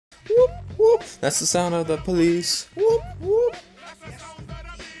Whoop, whoop. That's the sound of the police. Whoop, whoop.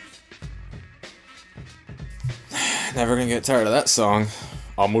 Never gonna get tired of that song.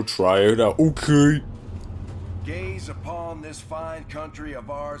 I'm gonna try it out. Okay. Gaze upon this fine country of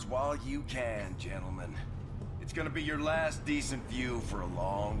ours while you can, gentlemen. It's gonna be your last decent view for a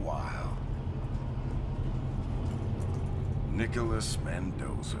long while. Nicholas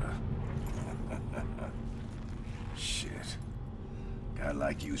Mendoza. Shit. Guy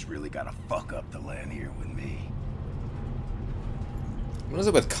like you's really gotta fuck up to land here with me. What is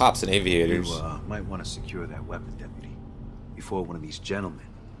it with cops and aviators? You might want to secure that weapon, deputy, before one of these gentlemen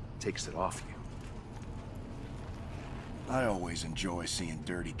takes it off you. I always enjoy seeing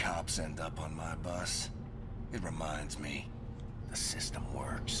dirty cops end up on my bus. It reminds me, the system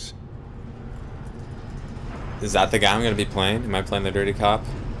works. Is that the guy I'm gonna be playing? Am I playing the dirty cop?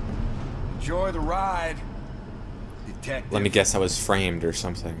 Enjoy the ride, detective. Let me guess, I was framed or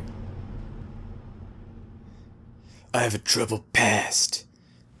something. I have a troubled past.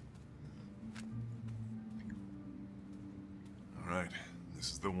 Alright,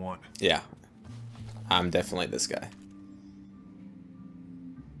 this is the one. Yeah. I'm definitely this guy.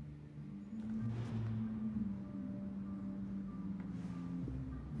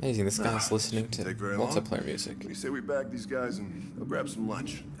 Amazing, this guy's listening to multiplayer music. We say we bag these guys and they'll grab some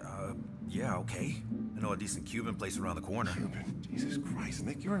lunch. Yeah, okay. I know a decent Cuban place around the corner. Cuban? Jesus Christ,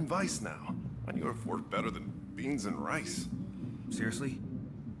 Nick, you're in Vice now. Why do you afford better than beans and rice? Seriously?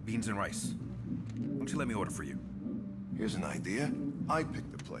 Beans and rice. Why don't you let me order for you? Here's an idea. I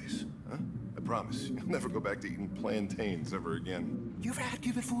pick the place, huh? I promise, you'll never go back to eating plantains ever again. You ever had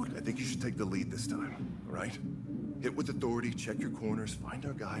Cuban food? I think you should take the lead this time, all right? Hit with authority, check your corners, find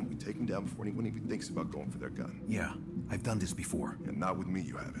our guy, and we take him down before anyone even thinks about going for their gun. Yeah, I've done this before. And not with me,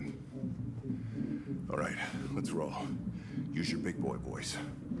 you haven't. All right, let's roll. Use your big boy voice.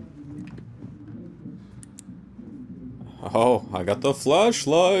 Oh, I got the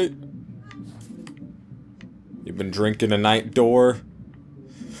flashlight. You've been drinking tonight, door.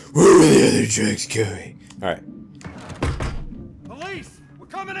 Where are the other drinks going? Alright. Police! We're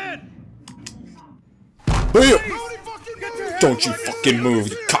coming in! Bam! Don't you fucking move,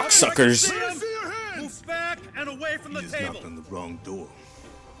 you cocksuckers! Move back and away from the table! Knocked on the wrong door.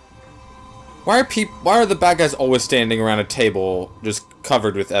 Why are the bad guys always standing around a table just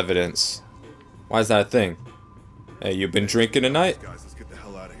covered with evidence? Why is that a thing? Hey, you been drinking tonight? Guys, let's get the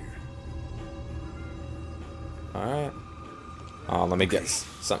hell out of here. Alright. Oh, let me guess.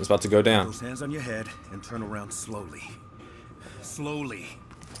 Something's about to go down. Those hands on your head and turn around slowly. Slowly.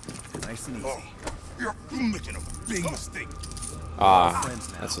 Nice and easy. Oh, you're making a big mistake. Ah,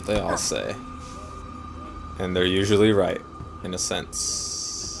 that's what they all say. And they're usually right, in a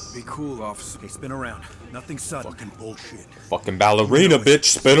sense. Be cool, officer. Okay, spin around. Nothing sudden. Fucking bullshit. Fucking ballerina, bitch,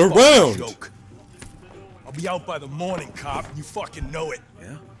 spin around! Joke. I'll be out by the morning, cop. You fucking know it.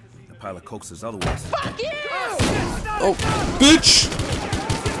 Yeah? The pile of cokes is otherwise. Fuck you! Oh, bitch!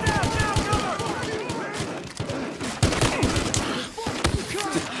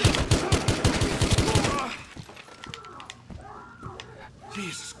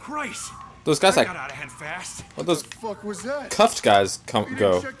 Jesus Christ! Those guys like, Got out of hand fast. what those Fuck was that? cuffed guys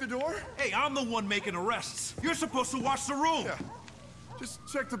go? Check the door? Hey, I'm the one making arrests. You're supposed to watch the room. Yeah. Just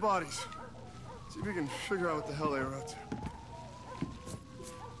check the bodies. See if we can figure out what the hell they were up to.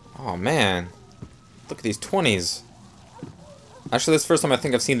 Oh man, look at these 20s. Actually, this is the first time I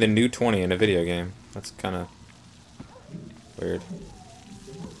think I've seen the new 20 in a video game. That's kind of weird.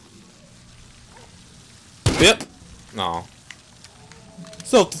 Yep. No.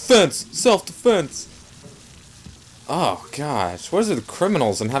 Self-defense! Self-defense! Oh gosh, what is it with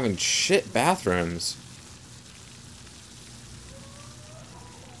criminals and having shit bathrooms?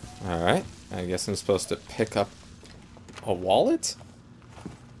 Alright, I guess I'm supposed to pick up a wallet?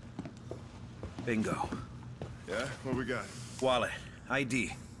 Bingo. Yeah? What we got? Wallet.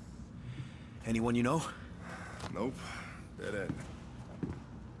 ID. Anyone you know? Nope. Dead end.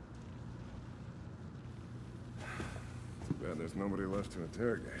 Too bad there's nobody left to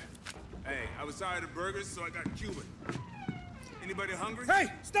interrogate. Hey, I was tired of burgers, so I got Cuban. Anybody hungry? Hey,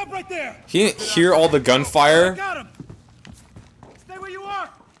 stop right there! He didn't hear all the gunfire. Got him! Stay where you are!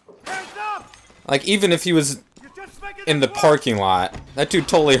 Hands up! Like, even if he was You're just making in the this work. parking lot, that dude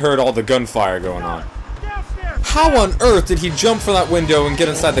totally heard all the gunfire going on. Downstairs! How on earth did he jump from that window and get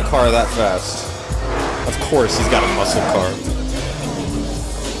inside the car that fast? Of course, he's got a muscle car.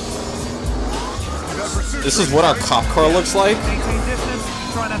 This is what our cop car looks like? Maintain distance.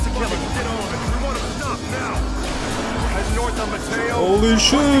 Try not to kill him. Get on it. We want to stop now. Head north on Mateo. Holy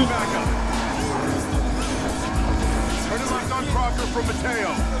shit! Back up. Turn left on Crocker from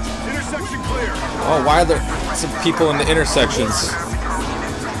Mateo. Intersection clear. Oh, why are there some people in the intersections?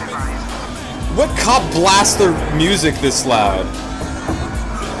 What cop blasts their music this loud?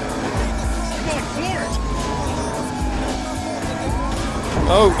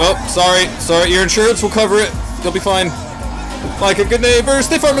 Oh, sorry, your insurance will cover it. You'll be fine. Like a good neighbor,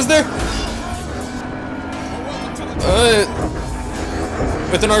 State Farm is there.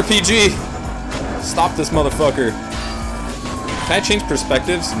 With an RPG. Stop this motherfucker. Can I change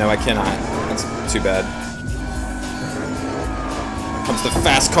perspectives? No, I cannot. That's too bad. When it comes to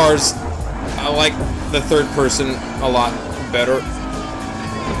fast cars, I like the third person a lot better.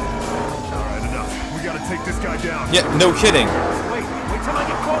 Alright, enough. We gotta take this guy down. Yeah, no kidding. Wait till I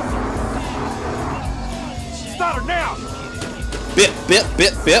get closer. Start her now. Bip.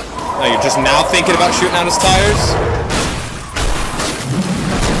 Oh, you're just now thinking about shooting out his tires?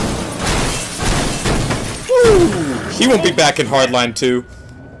 Woo! He won't be back in Hardline 2.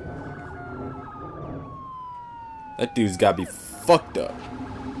 That dude's gotta be fucked up.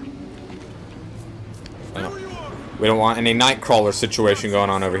 We don't want any Nightcrawler situation going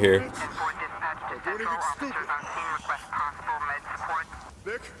on over here.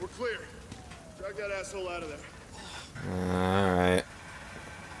 Vic, we're clear. Drag that asshole out of there. Alright.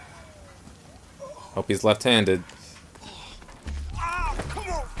 Hope he's left-handed.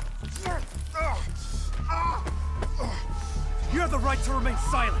 You have the right to remain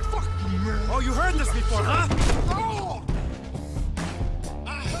silent. Fuck you, man. Oh, you heard this before, huh?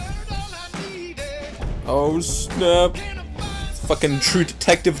 Oh snap. Fucking True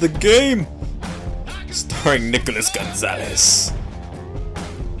Detective the game. Starring Nicholas Gonzalez.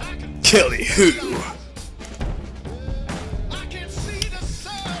 Kelly Who.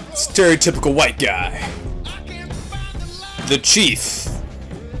 Stereotypical white guy. The Chief.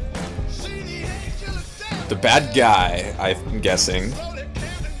 The bad guy, I'm guessing.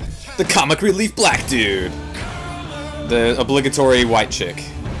 The comic relief black dude. The obligatory white chick.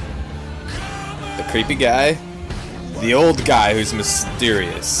 The creepy guy. The old guy who's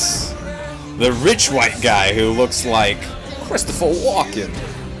mysterious. The rich white guy who looks like Christopher Walken.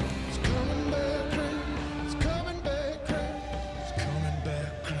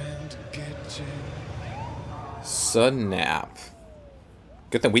 Snap.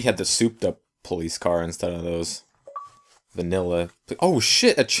 Good thing we had the souped up police car instead of those vanilla. Oh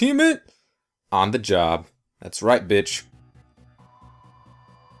shit, achievement? On the job. That's right, bitch.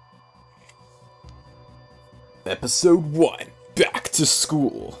 Episode 1. Back to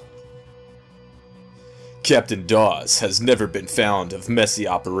school. Captain Dawes has never been fond of messy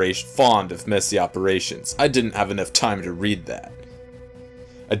operations. I didn't have enough time to read that.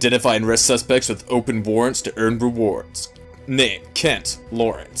 Identify and arrest suspects with open warrants to earn rewards. Name, Kent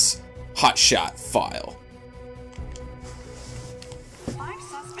Lawrence. Hotshot file. 5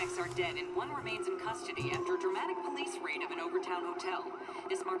 suspects are dead and 1 remains in custody after a dramatic police raid of an Overtown hotel.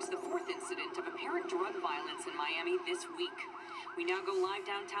 This marks the 4th incident of apparent drug violence in Miami this week. We now go live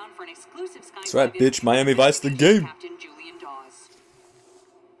downtown for an exclusive Sky. That's right, bitch. Miami Vice the game. Captain Julian Dawes.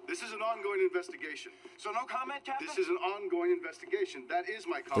 This is an ongoing investigation. So no comment, Captain? This is an ongoing investigation. That is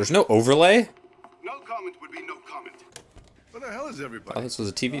my comment. There's no overlay? No comment would be no comment. What the hell is everybody? Oh, this was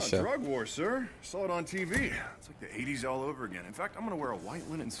a TV show. Drug war, sir. Saw it on TV. It's like the 80s all over again. In fact, I'm gonna wear a white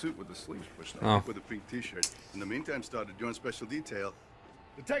linen suit with the sleeves pushed up with a pink t-shirt. In the meantime, started doing special detail.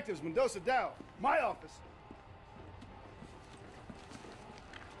 Detectives Mendoza Dow, my office.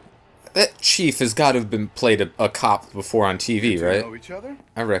 That chief has got to have been played a cop before on TV, You right? know each other?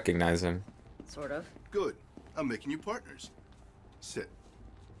 I recognize him. Sort of. Good. I'm making you partners. Sit.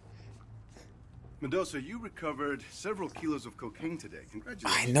 Mendoza, you recovered several kilos of cocaine today.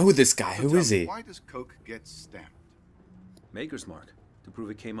 Congratulations. I know this guy. So Who tell is me, he? Why does coke get stamped? Maker's mark, to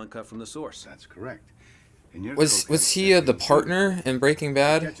prove it came uncut from the source. That's correct. And your Was coke he has the partner in Breaking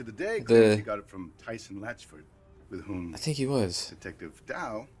Bad? Catch of the day, The you got it from Tyson Latchford, with whom I think he was. Detective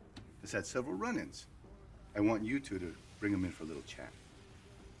Dow has had several run-ins. I want you two to bring him in for a little chat.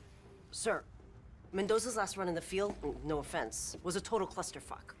 Sir, Mendoza's last run in the field, no offense, was a total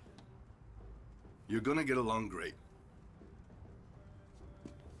clusterfuck. You're gonna get along great.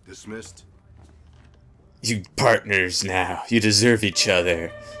 Dismissed. You partners now. You deserve each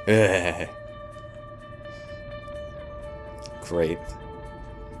other. Ugh. Great.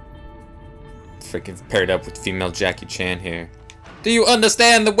 Freaking paired up with female Jackie Chan here. Do you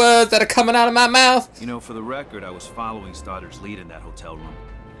understand the words that are coming out of my mouth? You know, for the record, I was following Stoddard's lead in that hotel room.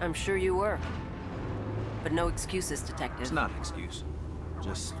 I'm sure you were. But no excuses, Detective. It's not an excuse.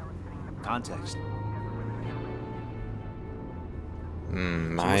 Just context. So what's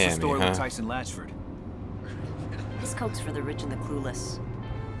the Miami, story with huh? Tyson Latchford? This coke's for the rich and the clueless.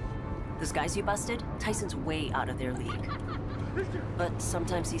 Those guys you busted, Tyson's way out of their league. But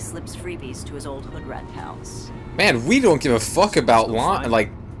sometimes he slips freebies to his old hood rat pals. Man, we don't give a fuck about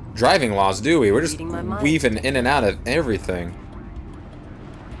like driving laws, do we? We're just weaving in and out of everything.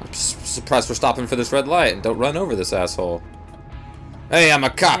 I'm surprised we're stopping for this red light and don't run over this asshole. Hey, I'm a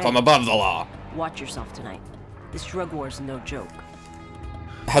cop. I'm above the law. Watch yourself tonight. This drug war's no joke.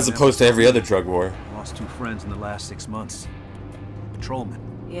 As opposed to every other drug war. Lost 2 friends in the last 6 months. Patrolmen.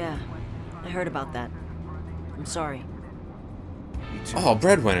 Yeah, I heard about that. I'm sorry. Me too. Oh,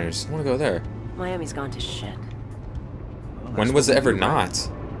 breadwinners. I want to go there. Miami's gone to shit. Well, When that's was what it we ever do, right?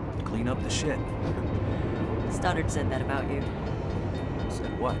 not? Clean up the shit. Stoddard said that about you.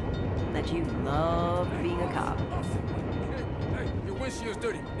 Said what? That you love being a cop. Hey, your windshield's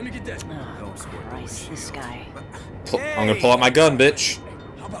dirty. Let me get that. Oh, Christ, this guy. I'm gonna pull out my gun, bitch.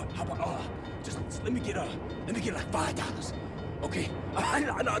 How about, just let me get like $5. Okay?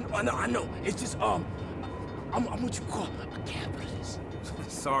 I know. It's just, I'm what you call a capitalist.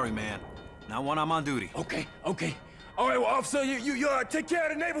 Sorry, man. Not when I'm on duty. Okay. All right, well, officer, you take care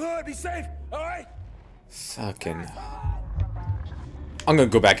of the neighborhood. Be safe, all right? Fucking. I'm gonna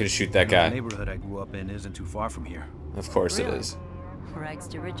go back and shoot that The guy. neighborhood I grew up in isn't too far from here. Of course it Really? is. Rags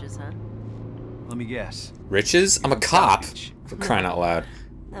to riches, huh? Let me guess. Riches? I'm a cop. For crying out loud.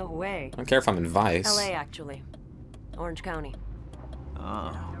 No way. I don't care if I'm in Vice. LA, actually. Orange County.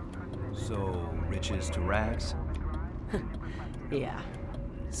 Oh. So, riches to rags? Yeah.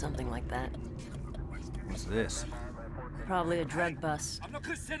 Something like that. What's this? Probably a drug bust. I'm not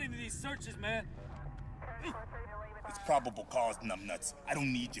consenting to these searches, man. It's probable cause, numbnuts. I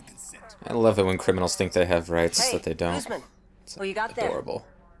don't need your consent. I love it when criminals think they have rights Hey, that they don't. Guzman. What you got Adorable.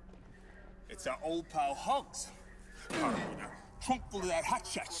 It's our old pal Hugs. Trunk full of that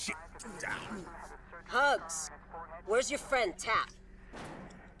hotshot shit. Down. Hugs. Where's your friend, Tap?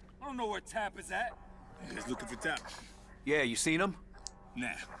 I don't know where Tap is at. He's looking for Tap. Yeah, you seen him? Nah,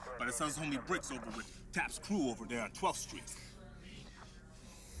 but it sounds homie Bricks over with Tap's crew over there on 12th Street.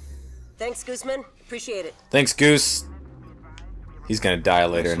 Thanks, Guzman. Appreciate it. Thanks, Goose. He's gonna die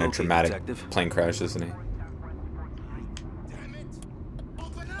later in a Okay, dramatic detective. plane crash, isn't he? Damn it!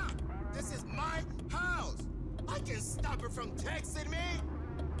 Open up! This is my house! I can stop her from texting me!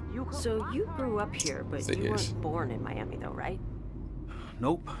 So you grew up here, but you Figures. weren't born in Miami, though, right?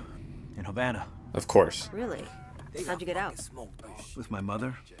 Nope. In Havana. Of course. Really? How'd you get out? With my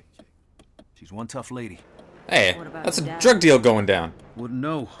mother. She's one tough lady. Hey, What about that's a your dad? drug deal going down. Wouldn't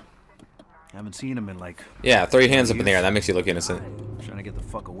know. Haven't seen him in like... Yeah, throw your hands up in the air. That makes you look innocent. Trying to get the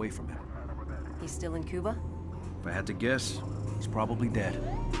fuck away from him. He's still in Cuba? If I had to guess, he's probably dead.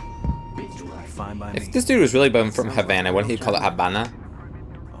 Fine by me. If this dude was really from Havana, wouldn't he call it Habana?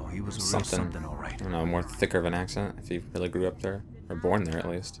 Oh, he was a real Something. something, all right. I don't know, more thicker of an accent, if he really grew up there. Or born there, at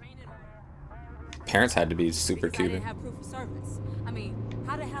least. Parents had to be super Cuban. I mean,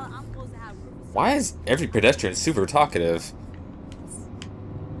 how the hell I'm supposed to have proof of service? Why is every pedestrian super talkative?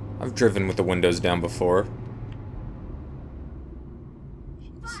 I've driven with the windows down before.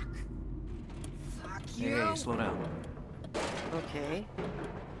 Hey, slow down. Okay.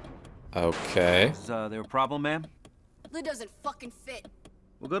 Okay. Is there a problem, ma'am? Lid doesn't fucking fit.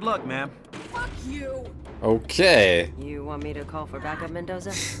 Well, good luck, ma'am. Fuck you. Okay. You want me to call for backup,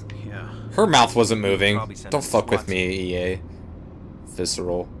 Mendoza? Yeah. Her mouth wasn't moving. Probably send Don't the fuck with SWAT me, EA.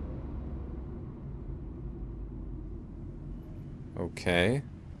 Visceral. Okay.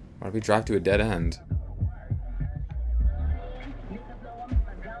 Why do we drive to a dead end?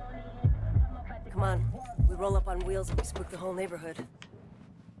 Come on. We roll up on wheels and we spook the whole neighborhood.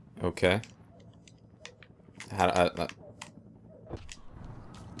 Okay. How do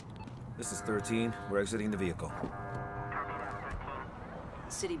This is 13. We're exiting the vehicle.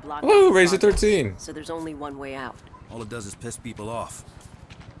 City block. Woo, Razor 13. So there's only one way out. All it does is piss people off.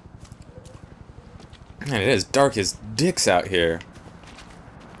 Man, it is dark as dicks out here.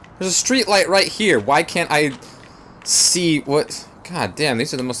 There's a street light right here. Why can't I see what... God damn,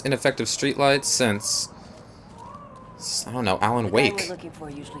 these are the most ineffective street lights since... I don't know, Alan The guy Wake. we're looking for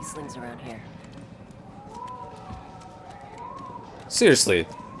usually slings around here. Seriously.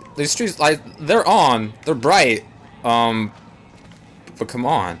 These street lights, they're on. They're bright. But come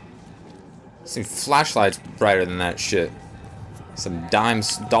on. Some flashlights brighter than that shit. Some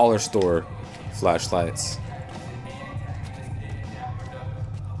dollar store flashlights.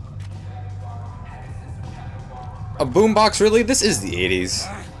 A boombox, really? This is the 80s.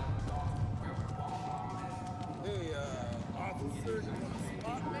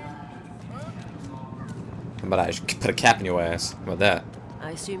 How about I put a cap in your ass? How about that?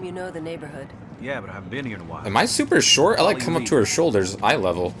 I assume you know the neighborhood. Yeah, but I haven't been here in a while. Am I super short? I like come up to her shoulders, eye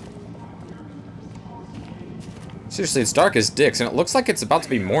level. Seriously, it's dark as dicks, and it looks like it's about to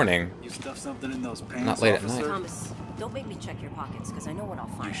be morning. You stuffed something in those pants, Not late at officer? night. Thomas, don't make me check your pockets, because I know what I'll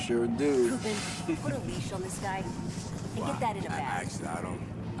find. You sure do. Ruben, put a leash on this guy and get that in a bag. Actually,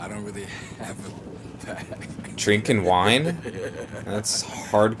 I don't really have a bag. Drinking wine? That's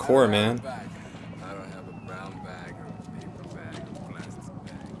hardcore, man. I don't have a brown bag or a paper bag or a plastic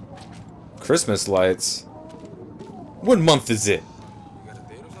bag. Christmas lights. What month is it? You got a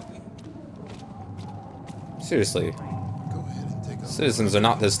date or something? Seriously. Go ahead and take Citizens are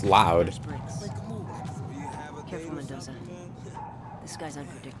not this loud. Careful, Mendoza. This guy's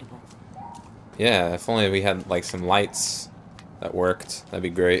unpredictable. Yeah, if only we had like some lights that worked. That'd be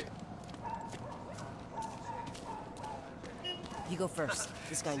great. You go first.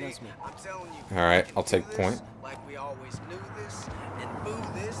 This guy knows me. Alright, I'll take point. Like we always knew this and boo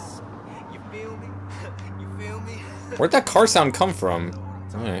this. You feel me? You feel me? Where'd that car sound come from?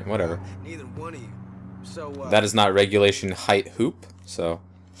 Alright, whatever. Neither one of you. So That is not regulation height hoop, so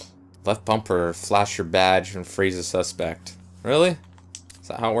left bumper, flash your badge, and freeze a suspect. Really? Is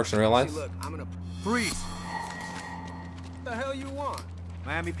that how it works in real life? look, I'm gonna Freeze! What the hell you want?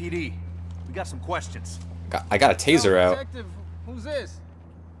 Miami PD. We got some questions. I got a taser out. Detective, who's this?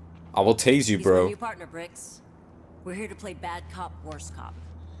 I will tase you, He's my bro. new partner, Bricks. We're here to play bad cop, worst cop.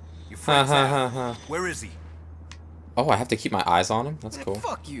 Your Ha friend's ha out. ha ha. Where is he? Oh, I have to keep my eyes on him? That's cool.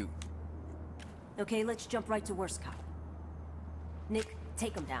 Fuck you. Okay, let's jump right to worst cop. Nick,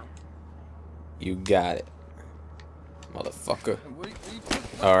 take him down. You got it. Motherfucker.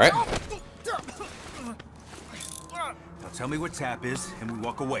 Alright. Now tell me what tap is, and we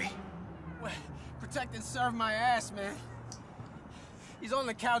walk away. Protect and serve my ass, man. He's on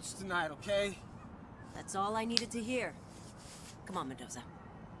the couch tonight, okay? That's all I needed to hear. Come on, Mendoza.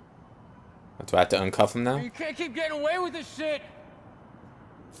 Do I have to uncuff him now? You can't keep getting away with this shit.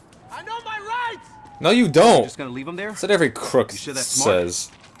 I know my rights. No, you You're don't. just gonna leave him there? That's what every crook You sure that's smart?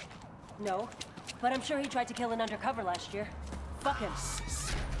 says. No, but I'm sure he tried to kill an undercover last year. Fuck him.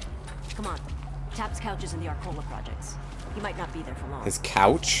 Come on. Tap's couch is in the Arcola projects. He might not be there for long. His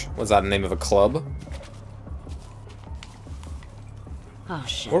couch? Was that the name of a club? Oh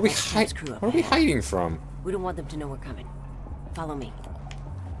shit. Where are we, that's Tap's crew up where are we ahead. hiding from? We don't want them to know we're coming. Follow me.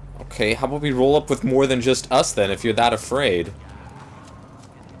 Okay, how about we roll up with more than just us then, if you're that afraid?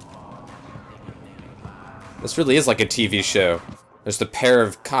 This really is like a TV show. Just a pair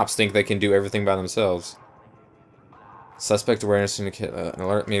of cops think they can do everything by themselves. Suspect awareness indicate an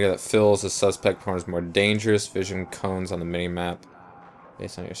alert meter that fills the suspect corners more dangerous. Vision cones on the mini-map.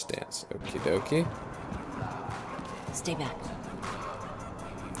 Based on your stance. Okie dokie. Stay back.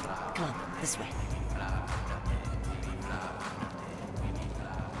 Come on, this way.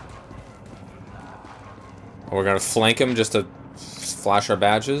 We're gonna flank him just to flash our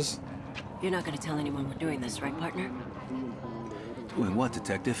badges? You're not gonna tell anyone we're doing this, right, partner? Doing what,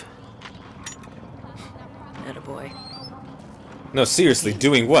 detective? Attaboy. No, seriously,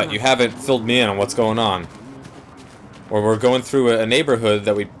 doing what? You haven't filled me in on what's going on. Or we're going through a neighborhood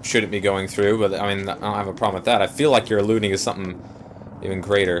that we shouldn't be going through, but I mean, I don't have a problem with that. I feel like you're alluding to something even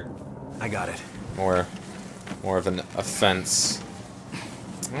greater. I got it. More of an offense.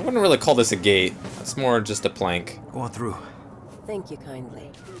 I wouldn't really call this a gate. It's more just a plank. Go on through. Thank you kindly.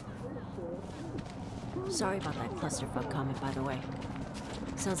 Sorry about that clusterfuck comment, by the way.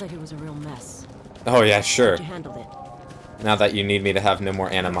 Sounds like it was a real mess. Oh yeah, sure. You handled it. Now that you need me to have no more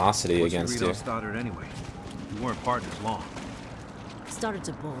animosity against you. Stoddard anyway. We weren't partners long. Stoddard's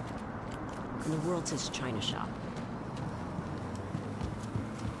a bull. And the world's his china shop.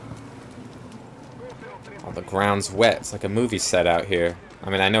 Oh, the ground's wet. It's like a movie set out here. I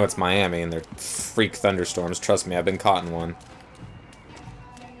mean, I know it's Miami and they're freak thunderstorms. Trust me, I've been caught in one.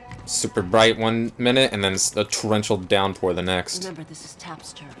 Super bright one minute and then a torrential downpour the next. Remember, this is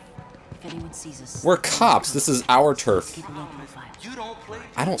Tap's turf. If anyone sees us... We're cops. This is our turf. Keep a low profile.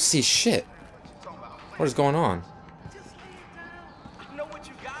 I don't see shit. What is going on?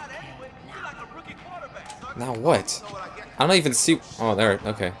 Now what? I don't even see... Oh, there.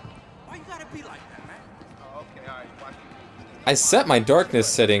 Okay. I set my darkness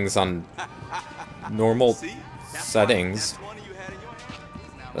settings on normal settings.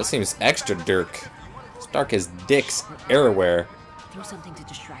 That seems extra dark. It's dark as dicks everywhere. Throw something to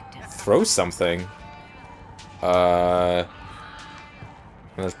distract him. Throw something? There's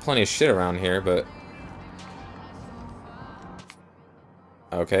plenty of shit around here, but...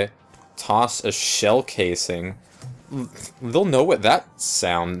 Okay. Toss a shell casing. They'll know what that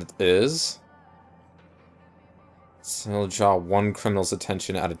sound is. So it'll draw one criminal's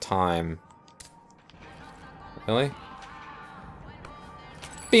attention at a time. Really?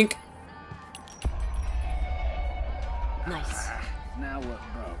 Bink! Nice. Now what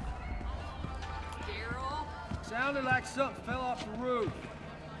broke? Carol? Sounded like something fell off the roof.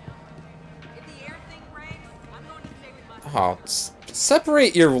 If the air thing breaks, I'm going to stay with my... Oh,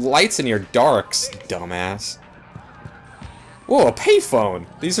 separate your lights and your darks, dumbass. Whoa, a payphone!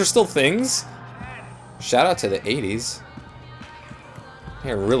 These are still things? Shout out to the 80s.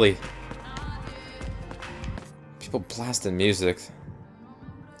 Yeah, really. People blasting music.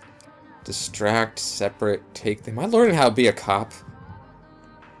 Distract, separate, take them. Am I learning how to be a cop?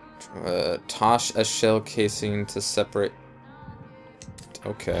 Toss a shell casing to separate.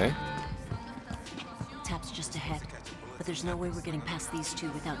 Okay. Tap's just ahead. But there's no way we're getting past these two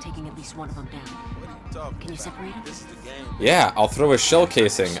without taking at least one of them down. Can you separate them? Yeah, I'll throw a shell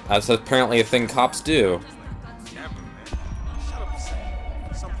casing. That's apparently a thing cops do.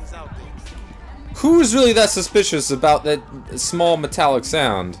 Who's really that suspicious about that small metallic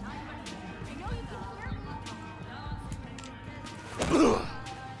sound?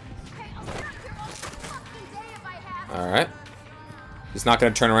 Alright. He's not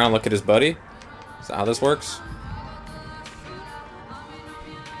gonna turn around and look at his buddy? Is that how this works?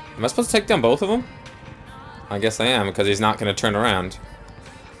 Am I supposed to take down both of them? I guess I am, because he's not gonna turn around.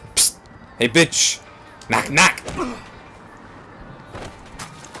 Psst! Hey, bitch! Knock, knock!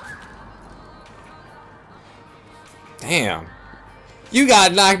 Damn. You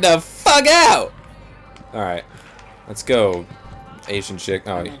got knocked the fuck out! Alright. Let's go. Asian chick.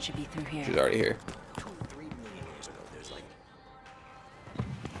 Oh, she's already here.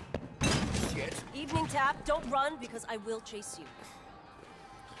 Evening, Tap. Don't run, because I will chase you.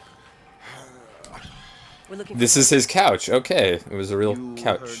 We're looking. This is his couch. Okay, it was a real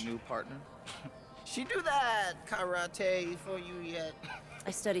couch. Her new partner? She do that karate for you yet?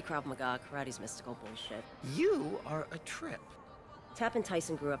 I study Krav Maga. Karate's mystical bullshit. You are a trip. Tap and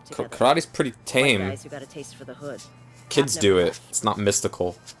Tyson grew up together. Karate's pretty tame. White guys who got a taste for the hood. Kids do it. It's not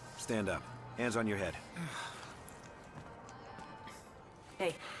mystical. Stand up. Hands on your head.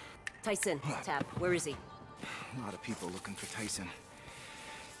 Hey, Tyson. Tap. Where is he? A lot of people looking for Tyson.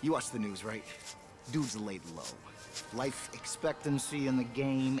 You watch the news, right? Dude's laid low. Life expectancy in the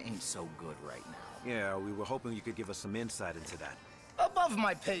game ain't so good right now. Yeah, we were hoping you could give us some insight into that. Above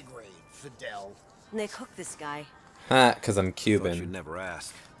my pay grade, Fidel. Nick, hook this guy. Ah, because I'm Thought Cuban. you'd never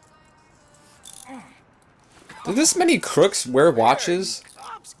ask. Do this many crooks wear watches?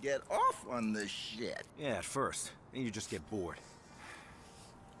 Cops get off on this shit. Yeah, at first. Then you just get bored.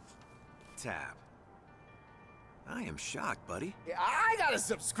 Tab. I am shocked, buddy. Yeah, I got a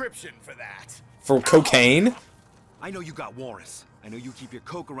subscription for that. For cocaine? I know you got warrants. I know you keep your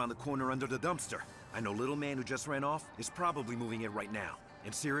coke around the corner under the dumpster. I know little man who just ran off is probably moving it right now.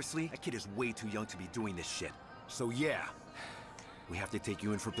 And seriously, that kid is way too young to be doing this shit. So yeah, we have to take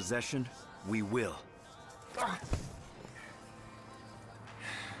you in for possession. We will.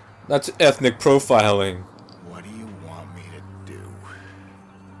 That's ethnic profiling. What do you want me to do?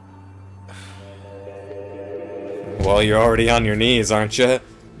 Well, you're already on your knees, aren't you?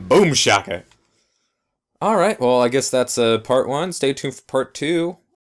 Boom shaka. Alright, well, I guess that's part 1. Stay tuned for part 2.